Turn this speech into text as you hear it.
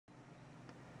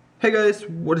Hey guys,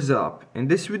 what is up? In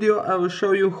this video I will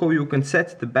show you how you can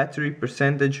set the battery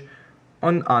percentage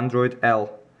on Android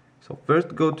L. So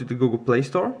first go to the Google Play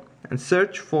Store and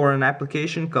search for an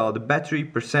application called Battery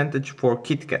Percentage for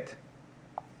KitKat.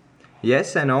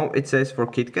 Yes, I know it says for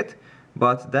KitKat,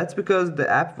 but that's because the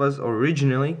app was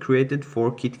originally created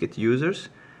for KitKat users,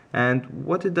 and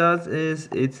what it does is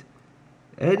it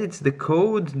edits the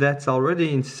code that's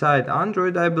already inside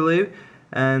Android, I believe,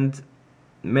 and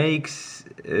makes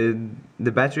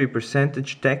the battery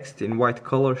percentage text in white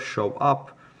color show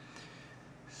up.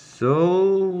 So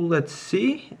let's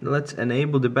see, let's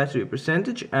enable the battery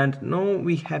percentage, and now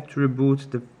we have to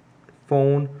reboot the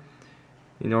phone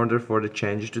in order for the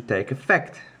change to take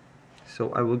effect.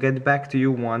 So I will get back to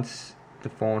you once the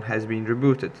phone has been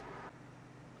rebooted.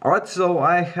 Alright, so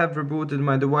I have rebooted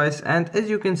my device, and as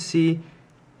you can see,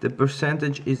 the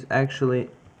percentage is actually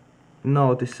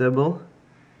noticeable.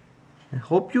 I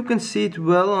hope you can see it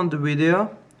well on the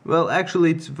video. Well,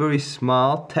 actually it's very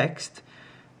small text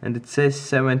and it says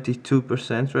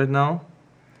 72% right now.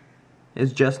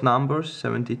 It's just numbers,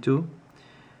 72.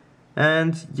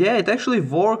 And yeah, it actually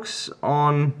works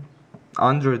on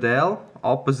Android L,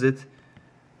 opposite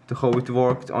to how it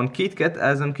worked on KitKat,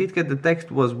 as on KitKat the text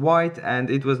was white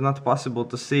and it was not possible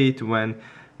to see it when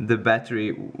the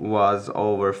battery was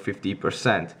over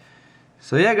 50%.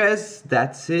 So yeah guys,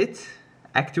 that's it.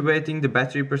 Activating the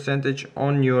battery percentage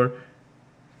on your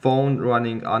phone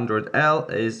running Android L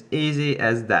is easy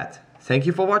as that. Thank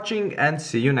you for watching and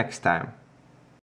see you next time.